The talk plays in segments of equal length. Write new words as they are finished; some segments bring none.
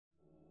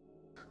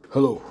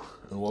Hello,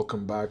 and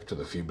welcome back to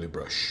the Feebly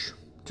Brush.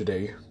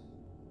 Today,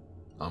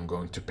 I'm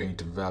going to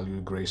paint a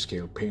value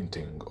grayscale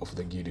painting of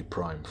the Giedi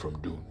Prime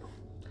from Dune,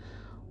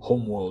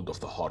 homeworld of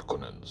the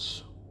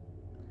Harkonnens,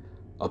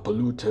 a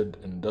polluted,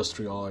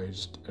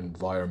 industrialized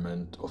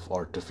environment of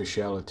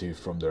artificiality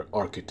from their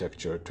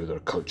architecture to their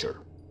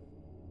culture.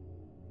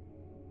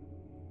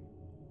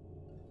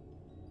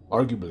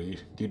 Arguably,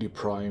 Giedi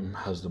Prime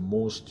has the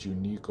most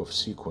unique of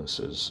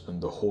sequences in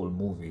the whole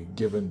movie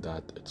given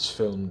that it's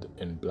filmed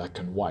in black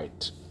and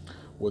white,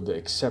 with the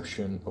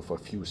exception of a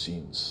few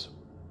scenes.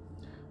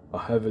 A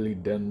heavily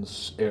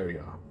dense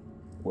area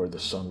where the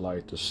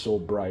sunlight is so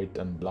bright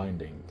and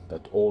blinding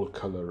that all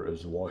color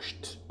is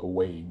washed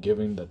away,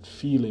 giving that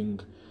feeling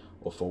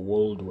of a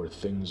world where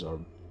things are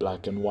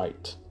black and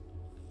white.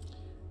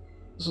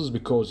 This is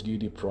because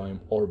Giedi Prime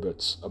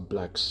orbits a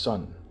black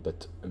sun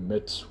that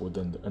emits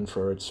within the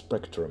infrared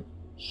spectrum,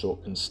 so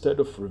instead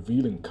of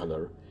revealing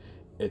color,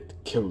 it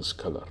kills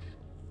color.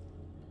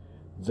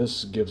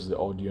 This gives the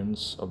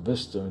audience a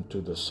vista into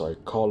the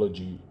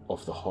psychology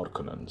of the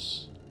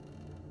Harkonnens,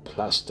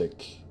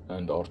 plastic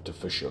and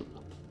artificial.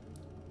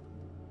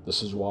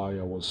 This is why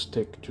I will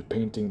stick to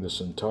painting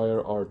this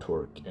entire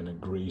artwork in a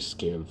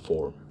grayscale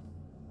form.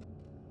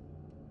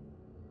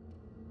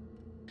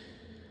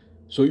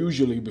 So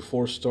usually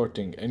before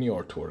starting any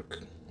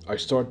artwork, I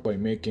start by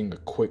making a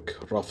quick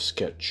rough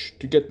sketch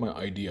to get my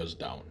ideas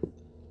down.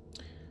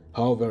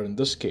 However, in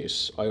this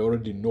case, I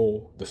already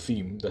know the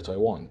theme that I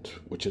want,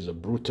 which is a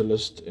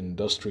brutalist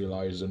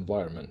industrialized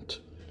environment,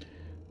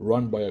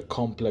 run by a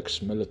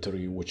complex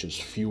military which is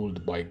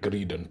fueled by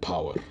greed and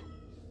power.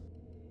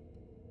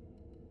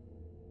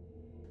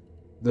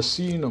 The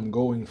scene I'm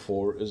going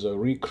for is a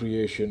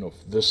recreation of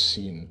this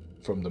scene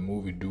from the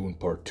movie Dune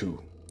Part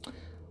 2,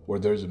 where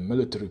there's a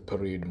military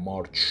parade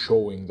march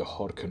showing the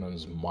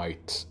Harkonnens'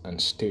 might and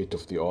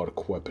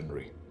state-of-the-art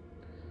weaponry.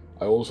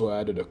 I also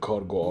added a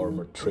cargo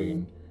armored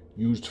train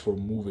used for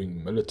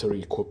moving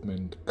military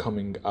equipment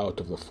coming out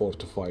of the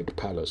fortified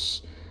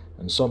palace,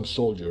 and some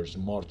soldiers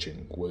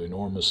marching with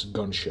enormous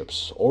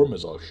gunships or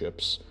missile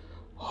ships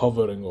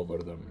hovering over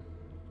them,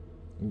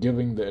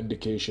 giving the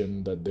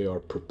indication that they are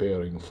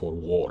preparing for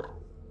war.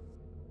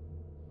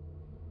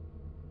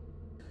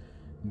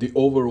 The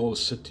overall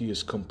city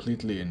is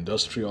completely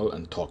industrial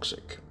and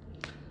toxic.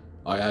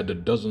 I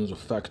added dozens of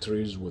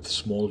factories with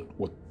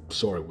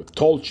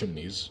tall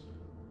chimneys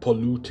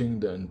polluting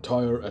the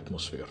entire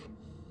atmosphere.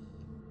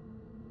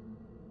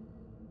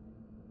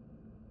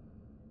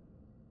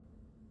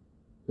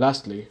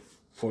 Lastly,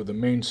 for the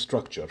main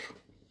structure,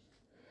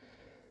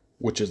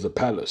 which is the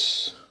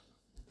palace,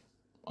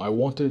 I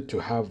wanted to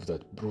have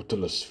that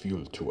brutalist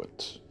feel to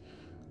it,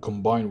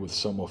 combined with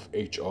some of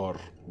H.R.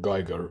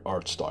 Geiger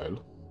art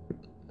style,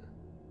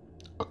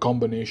 a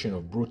combination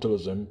of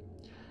brutalism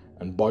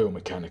and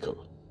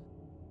biomechanical.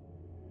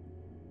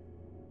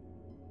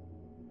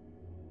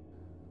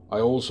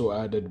 I also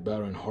added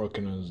Baron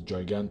Harkonnen's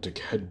gigantic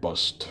head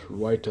bust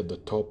right at the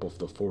top of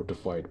the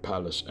fortified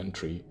palace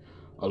entry,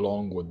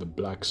 along with the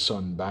Black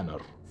Sun banner,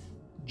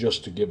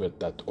 just to give it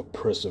that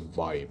oppressive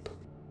vibe.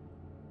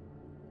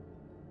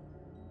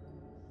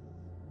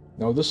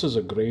 Now this is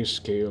a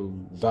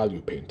grayscale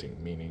value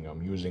painting, meaning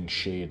I'm using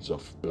shades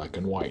of black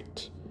and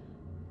white.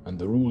 And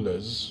the rule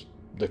is,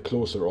 the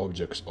closer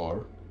objects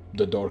are,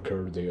 the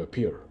darker they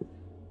appear,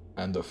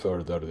 and the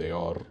further they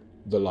are,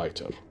 the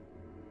lighter.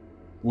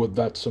 With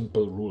that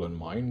simple rule in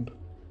mind,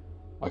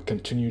 I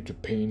continue to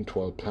paint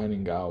while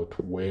planning out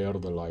where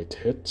the light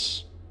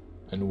hits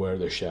and where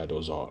the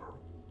shadows are,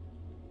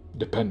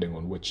 depending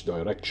on which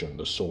direction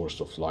the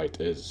source of light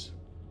is.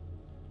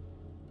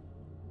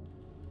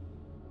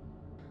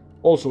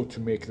 Also, to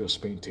make this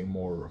painting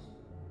more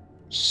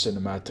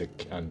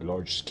cinematic and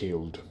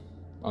large-scaled,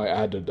 I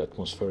added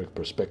atmospheric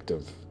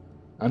perspective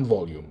and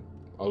volume,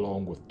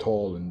 along with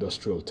tall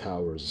industrial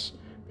towers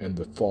in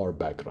the far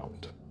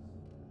background.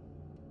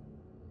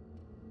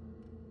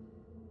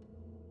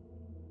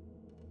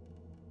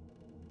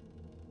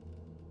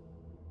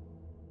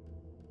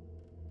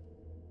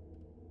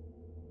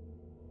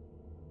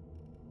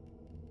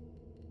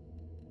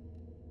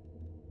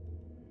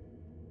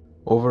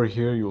 Over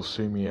here you'll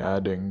see me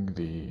adding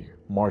the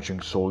marching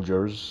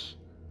soldiers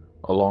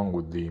along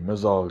with the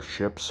missile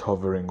ships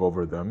hovering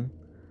over them,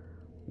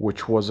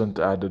 which wasn't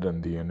added in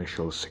the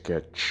initial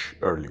sketch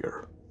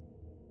earlier.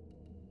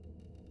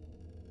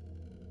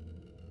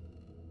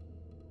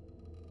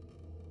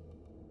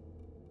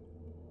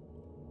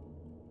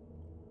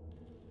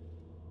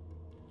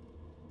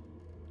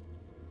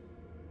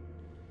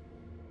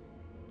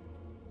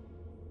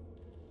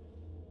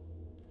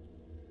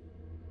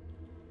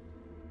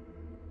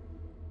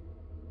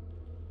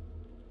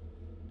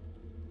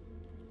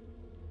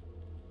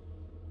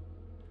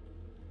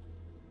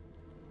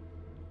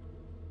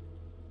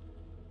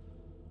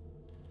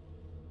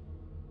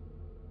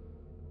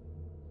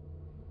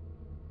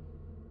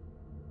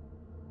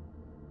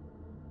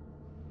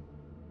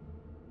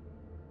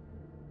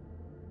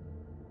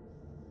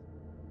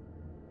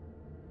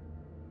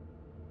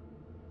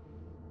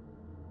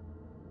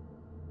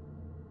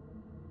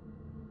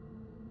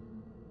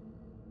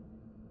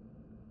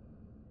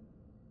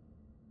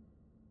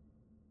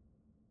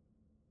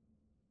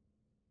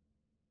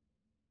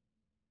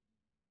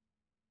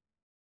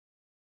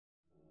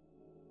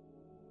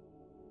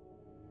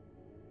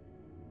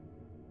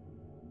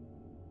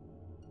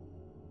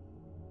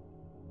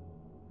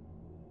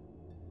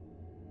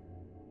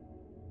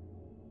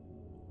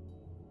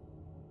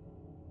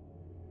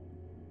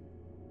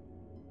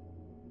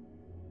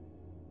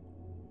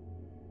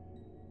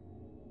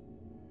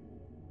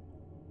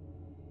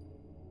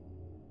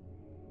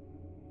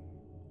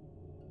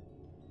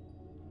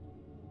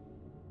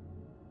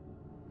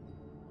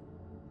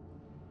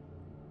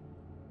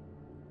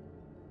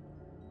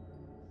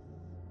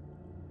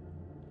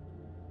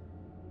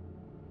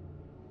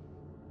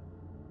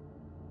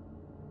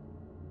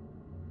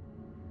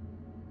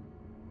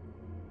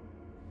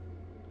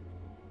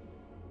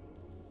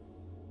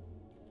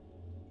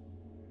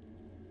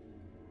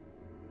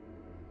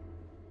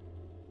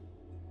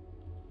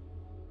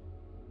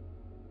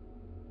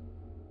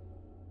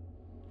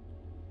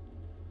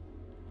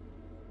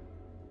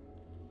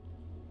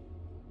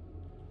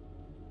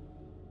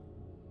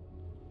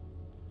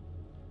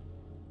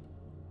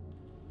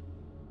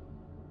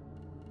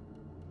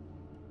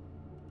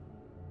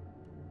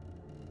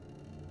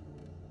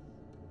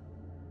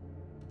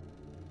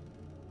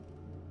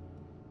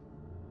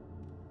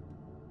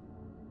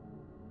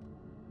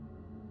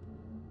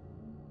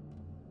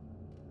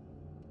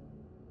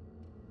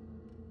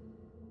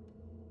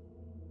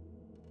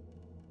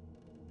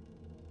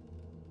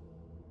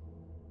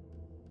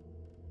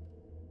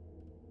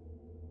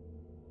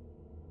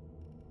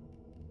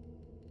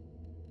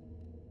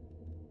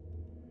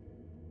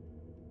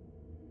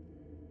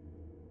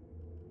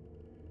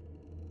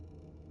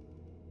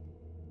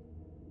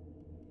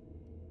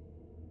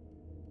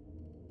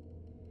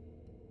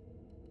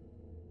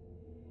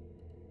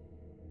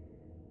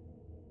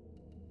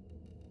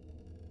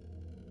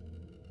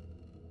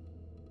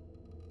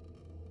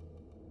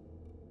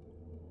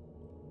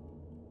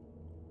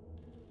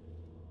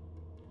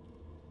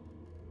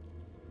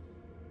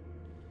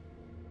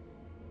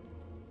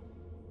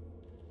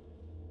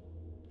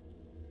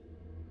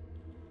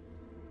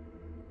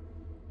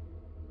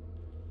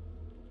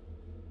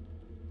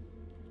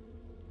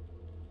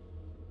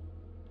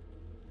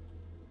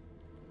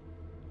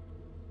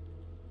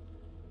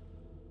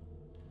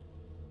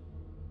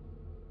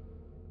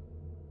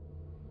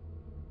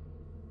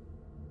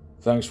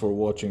 Thanks for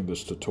watching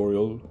this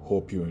tutorial.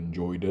 Hope you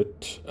enjoyed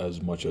it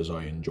as much as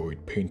I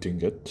enjoyed painting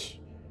it.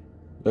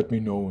 Let me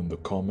know in the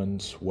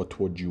comments what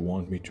would you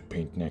want me to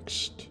paint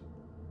next.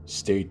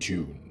 Stay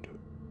tuned.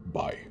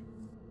 Bye.